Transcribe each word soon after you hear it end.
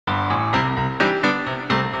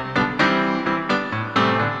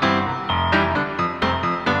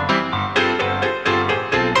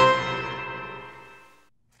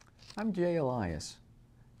I'm Jay Elias,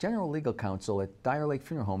 General Legal Counsel at Dyer Lake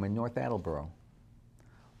Funeral Home in North Attleboro.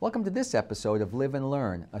 Welcome to this episode of Live and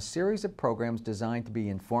Learn, a series of programs designed to be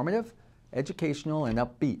informative, educational, and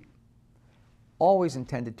upbeat, always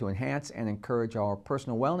intended to enhance and encourage our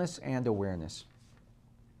personal wellness and awareness.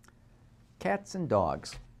 Cats and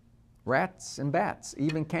dogs, rats and bats,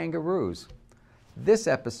 even kangaroos. This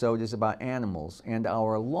episode is about animals and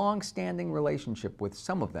our long-standing relationship with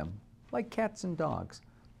some of them, like cats and dogs,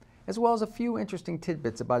 as well as a few interesting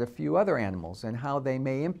tidbits about a few other animals and how they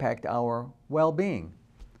may impact our well-being.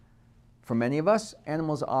 For many of us,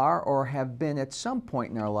 animals are or have been at some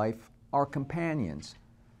point in our life our companions.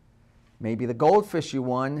 Maybe the goldfish you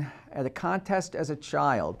won at a contest as a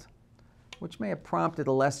child, which may have prompted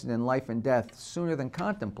a lesson in life and death sooner than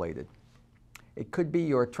contemplated. It could be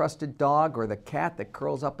your trusted dog or the cat that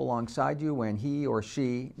curls up alongside you when he or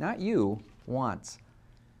she, not you, wants.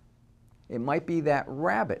 It might be that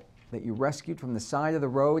rabbit that you rescued from the side of the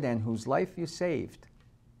road and whose life you saved.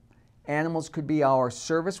 Animals could be our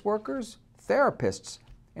service workers, therapists,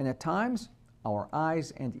 and at times, our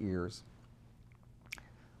eyes and ears.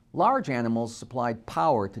 Large animals supplied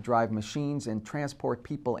power to drive machines and transport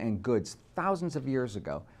people and goods thousands of years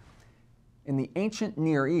ago. In the ancient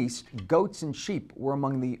Near East, goats and sheep were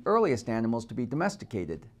among the earliest animals to be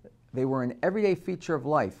domesticated. They were an everyday feature of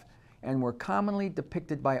life and were commonly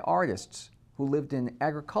depicted by artists who lived in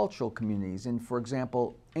agricultural communities in, for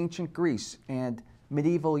example, ancient Greece and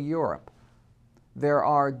medieval Europe. There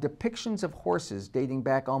are depictions of horses dating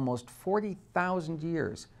back almost 40,000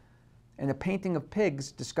 years, and a painting of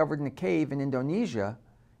pigs discovered in a cave in Indonesia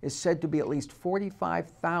is said to be at least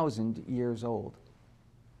 45,000 years old.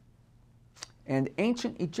 And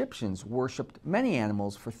ancient Egyptians worshipped many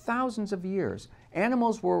animals for thousands of years.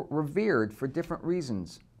 Animals were revered for different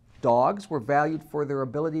reasons. Dogs were valued for their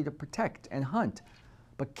ability to protect and hunt,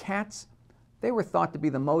 but cats, they were thought to be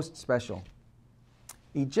the most special.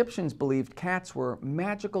 Egyptians believed cats were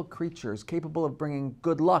magical creatures capable of bringing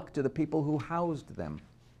good luck to the people who housed them.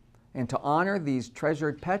 And to honor these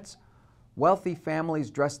treasured pets, wealthy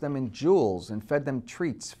families dressed them in jewels and fed them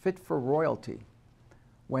treats fit for royalty.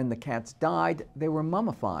 When the cats died, they were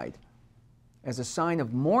mummified. As a sign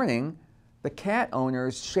of mourning, the cat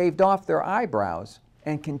owners shaved off their eyebrows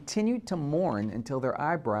and continued to mourn until their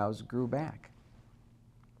eyebrows grew back.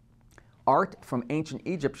 Art from ancient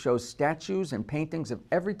Egypt shows statues and paintings of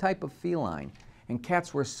every type of feline, and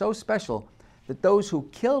cats were so special that those who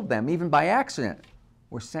killed them, even by accident,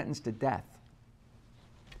 were sentenced to death.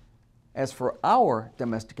 As for our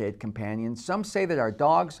domesticated companions, some say that our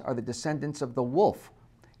dogs are the descendants of the wolf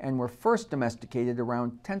and were first domesticated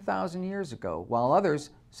around 10,000 years ago, while others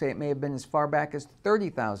say it may have been as far back as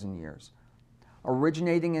 30,000 years.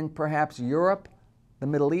 Originating in perhaps Europe, the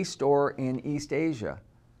Middle East, or in East Asia.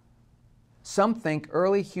 Some think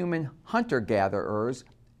early human hunter-gatherers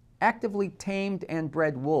actively tamed and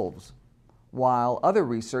bred wolves, while other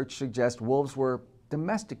research suggests wolves were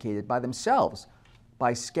domesticated by themselves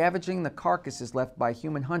by scavenging the carcasses left by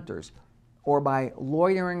human hunters or by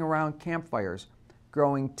loitering around campfires,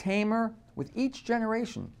 growing tamer with each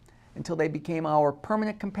generation until they became our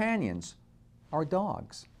permanent companions, our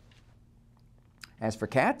dogs. As for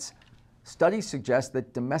cats, studies suggest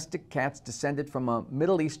that domestic cats descended from a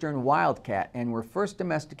Middle Eastern wildcat and were first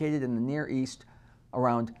domesticated in the Near East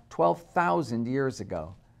around 12,000 years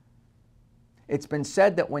ago. It's been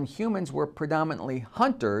said that when humans were predominantly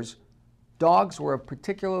hunters, dogs were of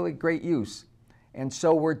particularly great use, and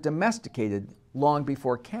so were domesticated long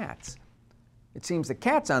before cats. It seems that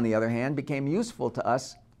cats, on the other hand, became useful to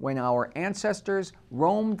us when our ancestors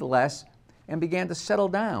roamed less and began to settle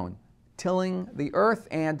down, tilling the earth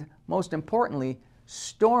and, most importantly,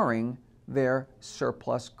 storing their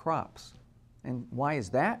surplus crops. And why is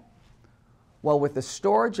that? Well, with the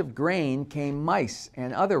storage of grain came mice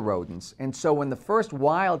and other rodents, and so when the first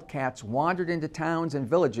wildcats wandered into towns and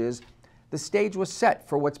villages, the stage was set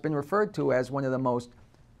for what's been referred to as one of the most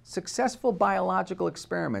successful biological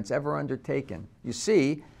experiments ever undertaken. You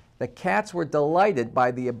see, the cats were delighted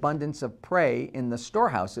by the abundance of prey in the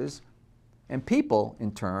storehouses, and people,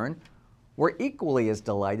 in turn, were equally as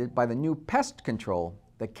delighted by the new pest control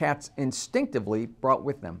that cats instinctively brought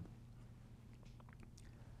with them.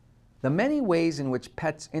 The many ways in which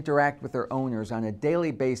pets interact with their owners on a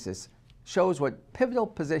daily basis shows what pivotal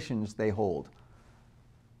positions they hold.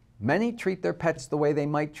 Many treat their pets the way they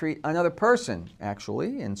might treat another person.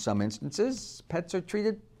 Actually, in some instances, pets are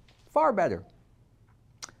treated far better.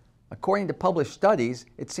 According to published studies,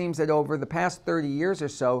 it seems that over the past 30 years or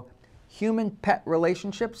so, human-pet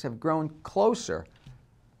relationships have grown closer.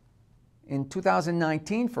 In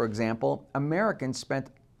 2019, for example, Americans spent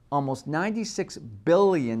almost $96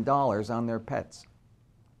 billion on their pets.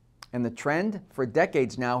 And the trend for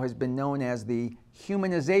decades now has been known as the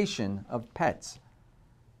humanization of pets.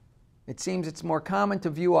 It seems it's more common to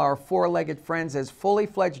view our four-legged friends as fully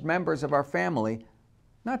fledged members of our family,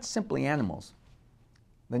 not simply animals.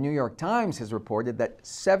 The New York Times has reported that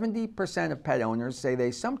 70% of pet owners say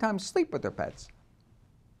they sometimes sleep with their pets.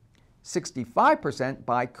 65%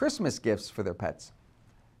 buy Christmas gifts for their pets.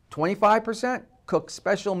 25% cook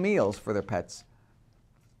special meals for their pets.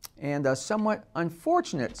 And a somewhat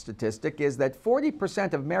unfortunate statistic is that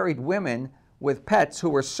 40% of married women with pets who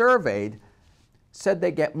were surveyed said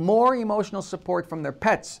they get more emotional support from their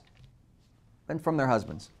pets than from their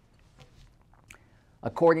husbands.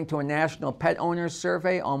 According to a national pet owners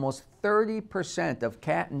survey, almost 30% of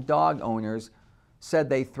cat and dog owners said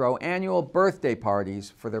they throw annual birthday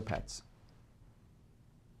parties for their pets.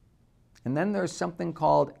 And then there's something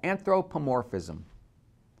called anthropomorphism.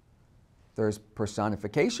 There's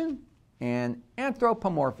personification and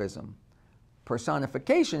anthropomorphism.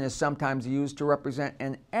 Personification is sometimes used to represent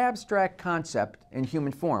an abstract concept in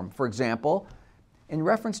human form. For example, in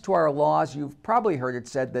reference to our laws, you've probably heard it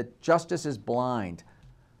said that justice is blind.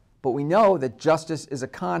 But we know that justice is a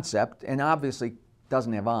concept and obviously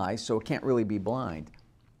doesn't have eyes, so it can't really be blind.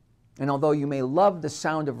 And although you may love the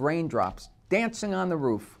sound of raindrops dancing on the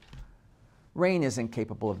roof, rain isn't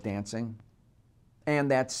capable of dancing. And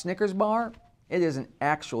that Snickers bar, it isn't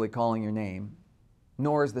actually calling your name,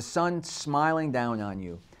 nor is the sun smiling down on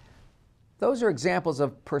you. Those are examples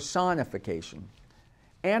of personification.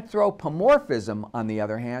 Anthropomorphism, on the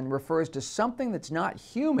other hand, refers to something that's not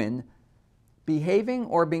human behaving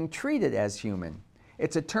or being treated as human.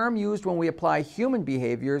 It's a term used when we apply human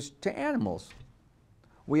behaviors to animals.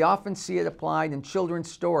 We often see it applied in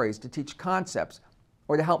children's stories to teach concepts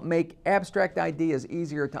or to help make abstract ideas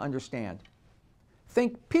easier to understand.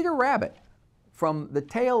 Think Peter Rabbit from The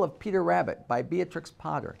Tale of Peter Rabbit by Beatrix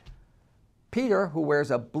Potter. Peter, who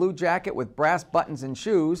wears a blue jacket with brass buttons and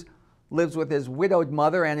shoes, lives with his widowed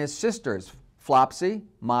mother and his sisters, Flopsy,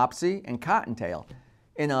 Mopsy, and Cottontail,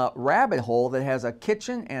 in a rabbit hole that has a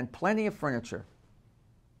kitchen and plenty of furniture.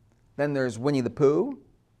 Then there's Winnie the Pooh,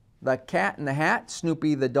 the Cat in the Hat,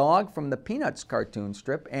 Snoopy the dog from the Peanuts cartoon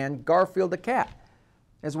strip, and Garfield the cat,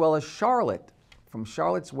 as well as Charlotte from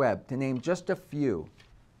Charlotte's Web, to name just a few.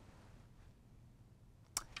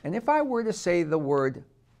 And if I were to say the word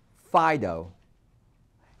Fido,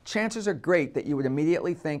 chances are great that you would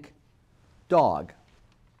immediately think dog.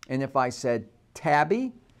 And if I said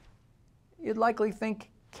Tabby, you'd likely think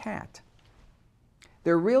cat.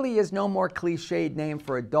 There really is no more cliched name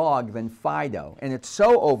for a dog than Fido, and it's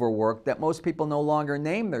so overworked that most people no longer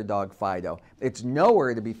name their dog Fido. It's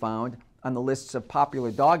nowhere to be found on the lists of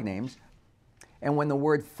popular dog names. And when the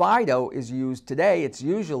word Fido is used today, it's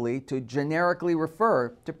usually to generically refer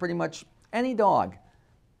to pretty much any dog.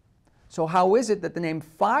 So how is it that the name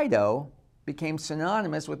Fido became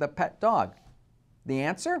synonymous with a pet dog? The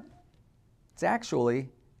answer? It's actually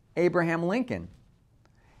Abraham Lincoln.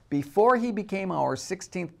 Before he became our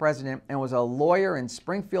 16th president and was a lawyer in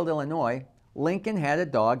Springfield, Illinois, Lincoln had a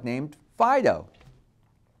dog named Fido.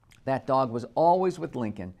 That dog was always with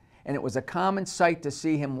Lincoln, and it was a common sight to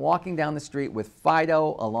see him walking down the street with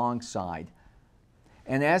Fido alongside.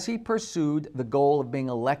 And as he pursued the goal of being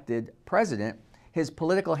elected president, his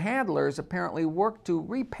political handlers apparently worked to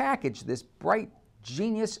repackage this bright,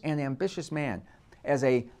 genius, and ambitious man as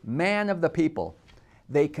a man of the people.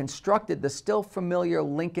 They constructed the still familiar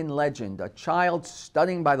Lincoln legend, a child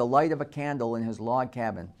studying by the light of a candle in his log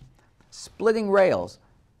cabin, splitting rails,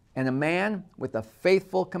 and a man with a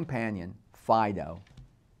faithful companion, Fido.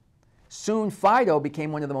 Soon, Fido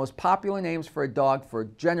became one of the most popular names for a dog for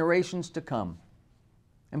generations to come.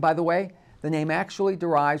 And by the way, the name actually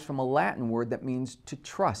derives from a Latin word that means to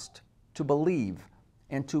trust, to believe,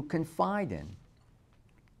 and to confide in.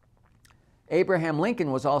 Abraham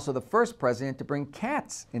Lincoln was also the first president to bring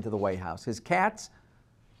cats into the White House. His cats,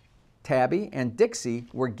 Tabby and Dixie,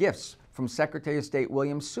 were gifts from Secretary of State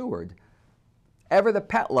William Seward. Ever the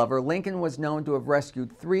pet lover, Lincoln was known to have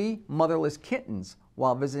rescued 3 motherless kittens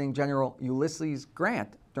while visiting General Ulysses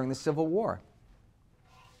Grant during the Civil War.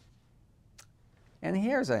 And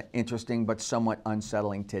here's an interesting but somewhat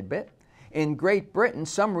unsettling tidbit. In Great Britain,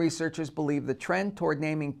 some researchers believe the trend toward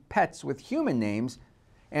naming pets with human names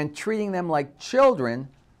and treating them like children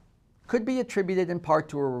could be attributed in part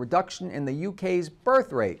to a reduction in the UK's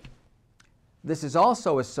birth rate. This is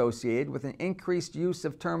also associated with an increased use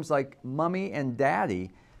of terms like mummy and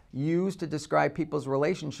daddy used to describe people's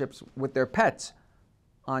relationships with their pets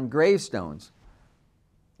on gravestones.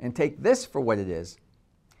 And take this for what it is.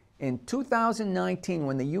 In 2019,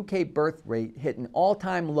 when the UK birth rate hit an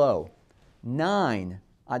all-time low, 9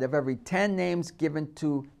 out of every 10 names given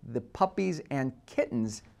to the puppies and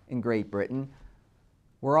kittens in Great Britain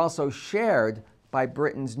were also shared by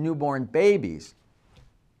Britain's newborn babies.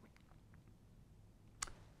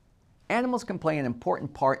 Animals can play an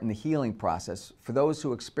important part in the healing process for those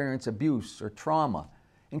who experience abuse or trauma,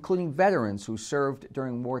 including veterans who served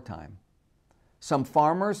during wartime. Some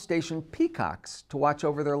farmers station peacocks to watch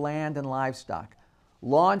over their land and livestock.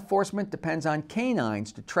 Law enforcement depends on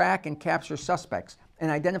canines to track and capture suspects and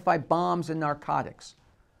identify bombs and narcotics.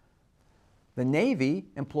 The Navy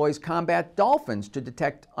employs combat dolphins to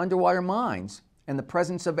detect underwater mines and the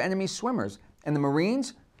presence of enemy swimmers. And the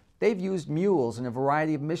Marines, they've used mules in a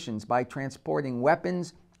variety of missions by transporting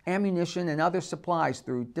weapons, ammunition, and other supplies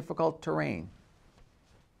through difficult terrain.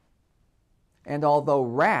 And although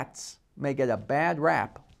rats may get a bad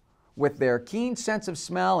rap, with their keen sense of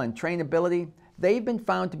smell and trainability, they've been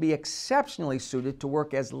found to be exceptionally suited to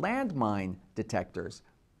work as landmine detectors.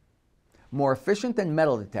 More efficient than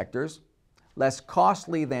metal detectors, less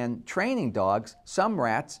costly than training dogs, some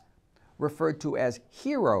rats, referred to as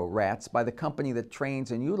hero rats by the company that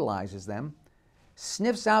trains and utilizes them,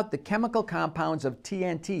 sniffs out the chemical compounds of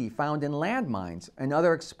TNT found in landmines and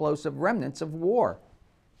other explosive remnants of war.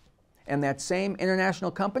 And that same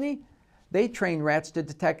international company, they train rats to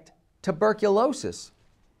detect tuberculosis.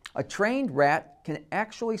 A trained rat can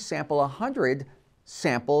actually sample 100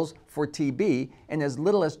 samples for TB in as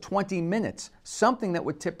little as 20 minutes, something that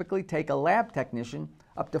would typically take a lab technician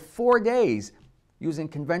up to 4 days using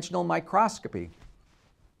conventional microscopy.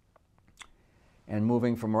 And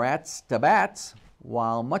moving from rats to bats,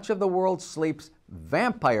 while much of the world sleeps,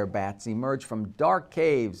 vampire bats emerge from dark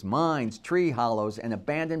caves, mines, tree hollows, and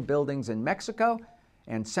abandoned buildings in Mexico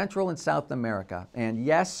and Central and South America. And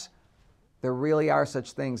yes, there really are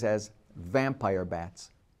such things as vampire bats.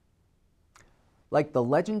 Like the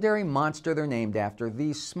legendary monster they're named after,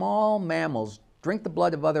 these small mammals drink the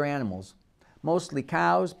blood of other animals, mostly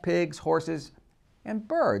cows, pigs, horses, and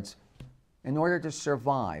birds, in order to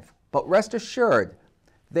survive. But rest assured,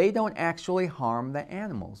 they don't actually harm the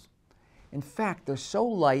animals. In fact, they're so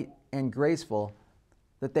light and graceful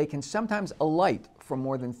that they can sometimes alight for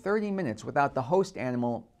more than 30 minutes without the host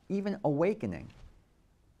animal even awakening.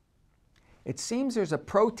 It seems there's a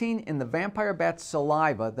protein in the vampire bat's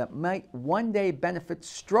saliva that might one day benefit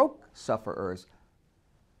stroke sufferers.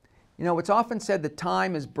 You know, it's often said that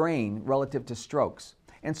time is brain relative to strokes.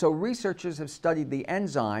 And so researchers have studied the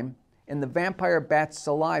enzyme in the vampire bat's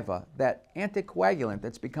saliva, that anticoagulant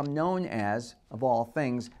that's become known as, of all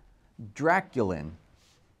things, Draculin,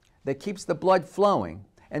 that keeps the blood flowing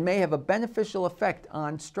and may have a beneficial effect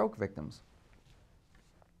on stroke victims.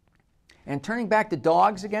 And turning back to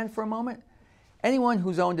dogs again for a moment, anyone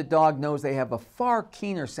who's owned a dog knows they have a far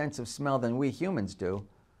keener sense of smell than we humans do.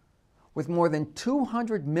 With more than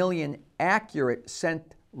 200 million accurate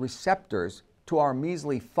scent receptors to our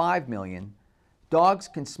measly 5 million, dogs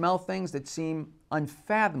can smell things that seem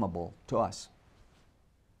unfathomable to us.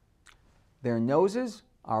 Their noses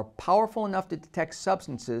are powerful enough to detect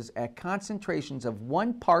substances at concentrations of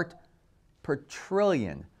 1 part per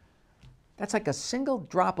trillion. That's like a single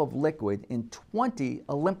drop of liquid in 20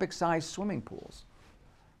 Olympic-sized swimming pools.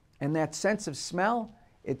 And that sense of smell,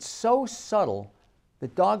 it's so subtle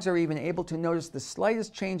that dogs are even able to notice the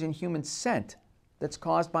slightest change in human scent that's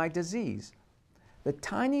caused by disease. The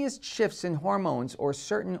tiniest shifts in hormones or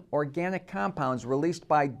certain organic compounds released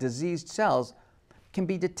by diseased cells can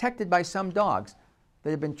be detected by some dogs that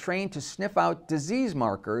have been trained to sniff out disease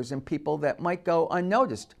markers in people that might go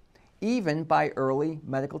unnoticed, even by early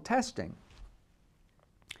medical testing.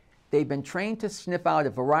 They've been trained to sniff out a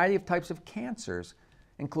variety of types of cancers,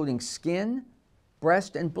 including skin,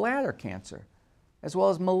 breast, and bladder cancer, as well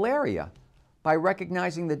as malaria, by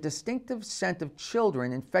recognizing the distinctive scent of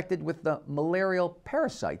children infected with the malarial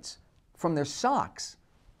parasites from their socks.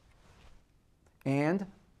 And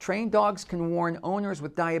trained dogs can warn owners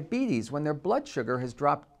with diabetes when their blood sugar has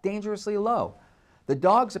dropped dangerously low. The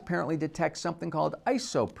dogs apparently detect something called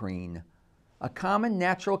isoprene, a common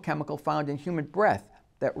natural chemical found in human breath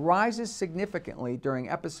that rises significantly during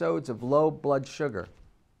episodes of low blood sugar.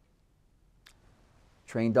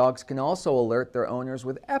 Trained dogs can also alert their owners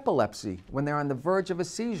with epilepsy when they're on the verge of a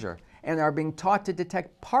seizure and are being taught to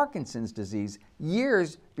detect Parkinson's disease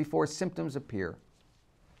years before symptoms appear.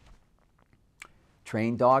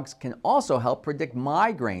 Trained dogs can also help predict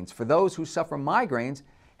migraines. For those who suffer migraines,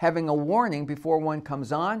 having a warning before one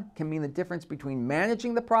comes on can mean the difference between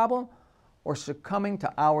managing the problem or succumbing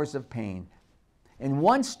to hours of pain. In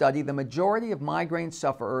one study, the majority of migraine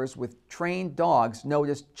sufferers with trained dogs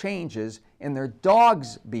noticed changes in their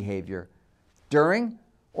dog's behavior during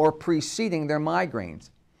or preceding their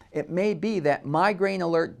migraines. It may be that migraine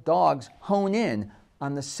alert dogs hone in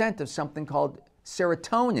on the scent of something called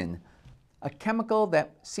serotonin, a chemical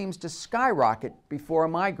that seems to skyrocket before a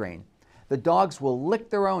migraine. The dogs will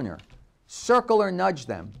lick their owner, circle or nudge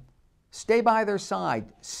them, stay by their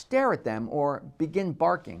side, stare at them, or begin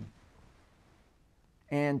barking.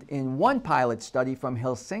 And in one pilot study from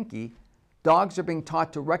Helsinki, dogs are being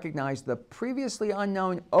taught to recognize the previously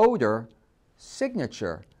unknown odor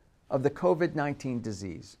signature of the COVID-19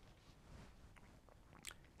 disease.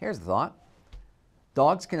 Here's the thought.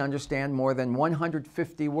 Dogs can understand more than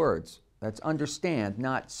 150 words. That's understand,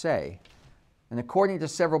 not say. And according to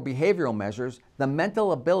several behavioral measures, the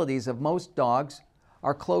mental abilities of most dogs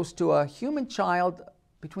are close to a human child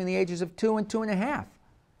between the ages of 2 and 2.5.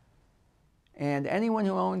 And anyone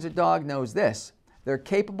who owns a dog knows this. They're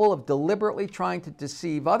capable of deliberately trying to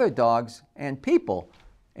deceive other dogs and people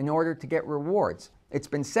in order to get rewards. It's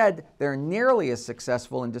been said they're nearly as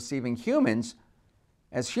successful in deceiving humans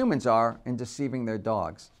as humans are in deceiving their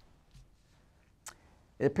dogs.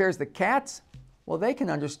 It appears that cats, well, they can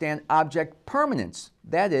understand object permanence.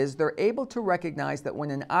 That is, they're able to recognize that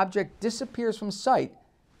when an object disappears from sight,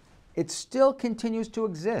 it still continues to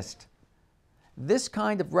exist. This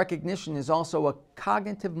kind of recognition is also a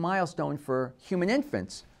cognitive milestone for human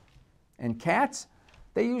infants. And cats,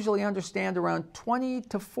 they usually understand around 20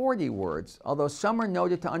 to 40 words, although some are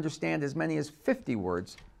noted to understand as many as 50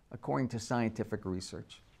 words, according to scientific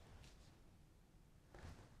research.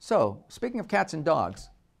 So, speaking of cats and dogs,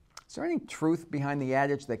 is there any truth behind the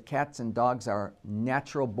adage that cats and dogs are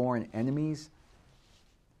natural-born enemies?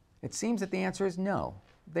 It seems that the answer is no.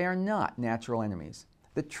 They are not natural enemies.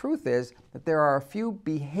 The truth is that there are a few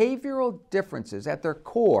behavioral differences at their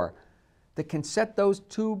core that can set those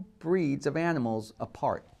two breeds of animals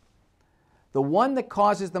apart. The one that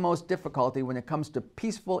causes the most difficulty when it comes to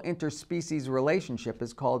peaceful interspecies relationship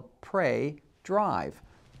is called prey drive.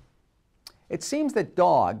 It seems that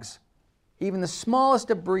dogs, even the smallest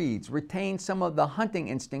of breeds, retain some of the hunting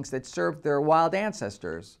instincts that served their wild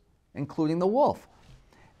ancestors, including the wolf.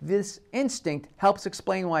 This instinct helps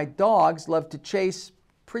explain why dogs love to chase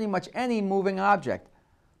pretty much any moving object,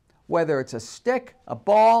 whether it's a stick, a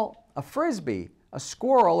ball, a frisbee, a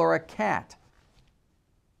squirrel, or a cat.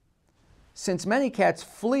 Since many cats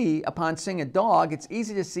flee upon seeing a dog, it's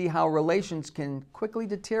easy to see how relations can quickly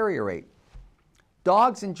deteriorate.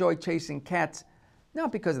 Dogs enjoy chasing cats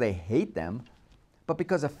not because they hate them, but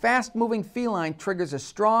because a fast-moving feline triggers a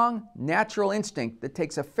strong, natural instinct that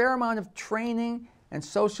takes a fair amount of training and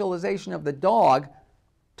socialization of the dog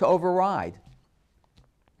to override.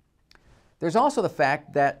 There's also the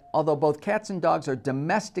fact that although both cats and dogs are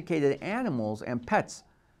domesticated animals and pets,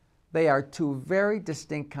 they are two very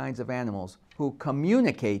distinct kinds of animals who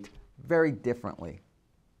communicate very differently.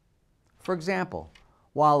 For example,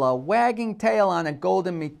 while a wagging tail on a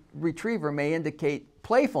golden retriever may indicate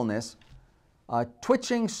playfulness, a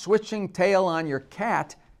twitching, switching tail on your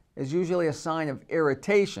cat is usually a sign of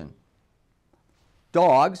irritation.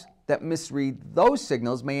 Dogs that misread those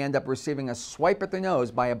signals may end up receiving a swipe at the nose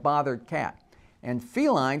by a bothered cat. And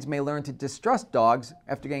felines may learn to distrust dogs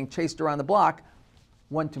after getting chased around the block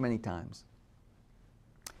one too many times.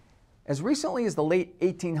 As recently as the late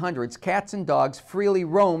 1800s, cats and dogs freely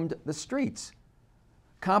roamed the streets.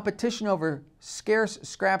 Competition over scarce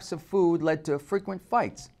scraps of food led to frequent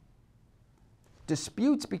fights.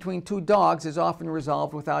 Disputes between two dogs is often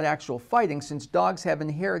resolved without actual fighting, since dogs have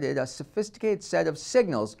inherited a sophisticated set of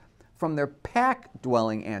signals from their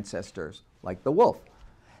pack-dwelling ancestors, like the wolf,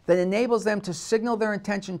 that enables them to signal their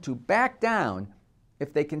intention to back down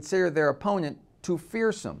if they consider their opponent too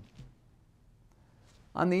fearsome.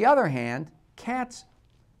 On the other hand, cats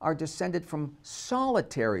are descended from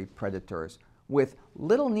solitary predators with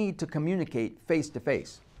little need to communicate face to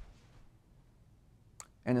face.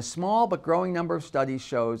 And a small but growing number of studies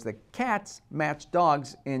shows that cats match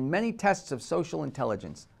dogs in many tests of social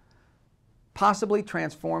intelligence, possibly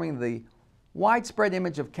transforming the widespread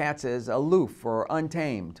image of cats as aloof or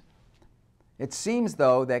untamed. It seems,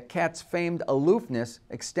 though, that cats' famed aloofness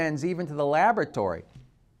extends even to the laboratory.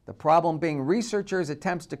 The problem being researchers'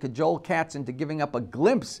 attempts to cajole cats into giving up a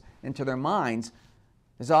glimpse into their minds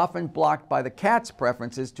is often blocked by the cat's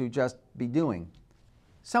preferences to just be doing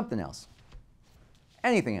something else.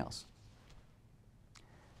 Anything else.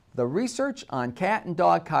 The research on cat and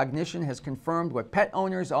dog cognition has confirmed what pet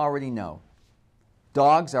owners already know.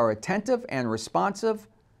 Dogs are attentive and responsive,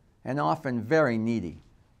 and often very needy,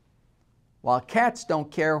 while cats don't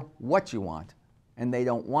care what you want and they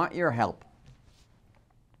don't want your help.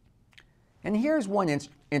 And here's one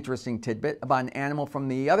interesting tidbit about an animal from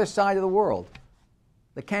the other side of the world,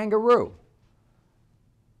 the kangaroo.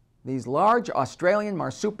 These large Australian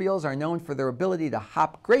marsupials are known for their ability to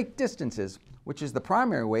hop great distances, which is the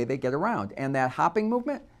primary way they get around. And that hopping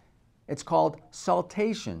movement, it's called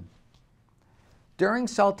saltation. During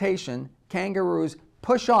saltation, kangaroos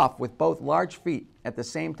push off with both large feet at the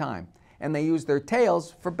same time, and they use their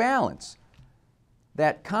tails for balance.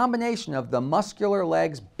 That combination of the muscular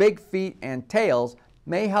legs, big feet, and tails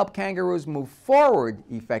may help kangaroos move forward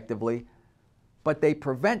effectively, but they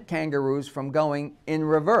prevent kangaroos from going in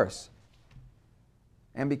reverse.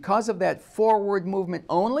 And because of that forward movement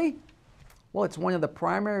only, well, it's one of the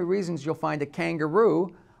primary reasons you'll find a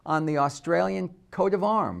kangaroo on the Australian coat of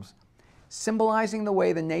arms, symbolizing the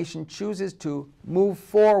way the nation chooses to move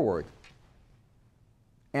forward.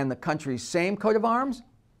 And the country's same coat of arms,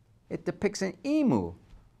 it depicts an emu.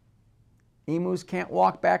 Emus can't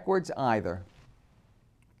walk backwards either.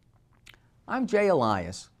 I'm Jay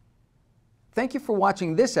Elias. Thank you for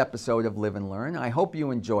watching this episode of Live and Learn. I hope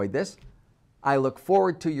you enjoyed this. I look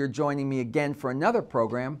forward to your joining me again for another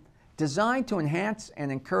program designed to enhance and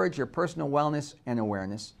encourage your personal wellness and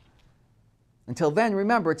awareness. Until then,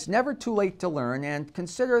 remember, it's never too late to learn, and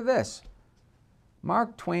consider this.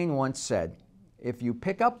 Mark Twain once said, "If you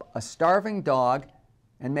pick up a starving dog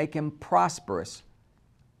and make him prosperous,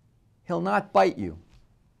 he'll not bite you."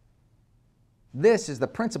 This is the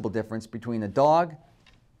principal difference between a dog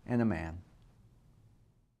and a man.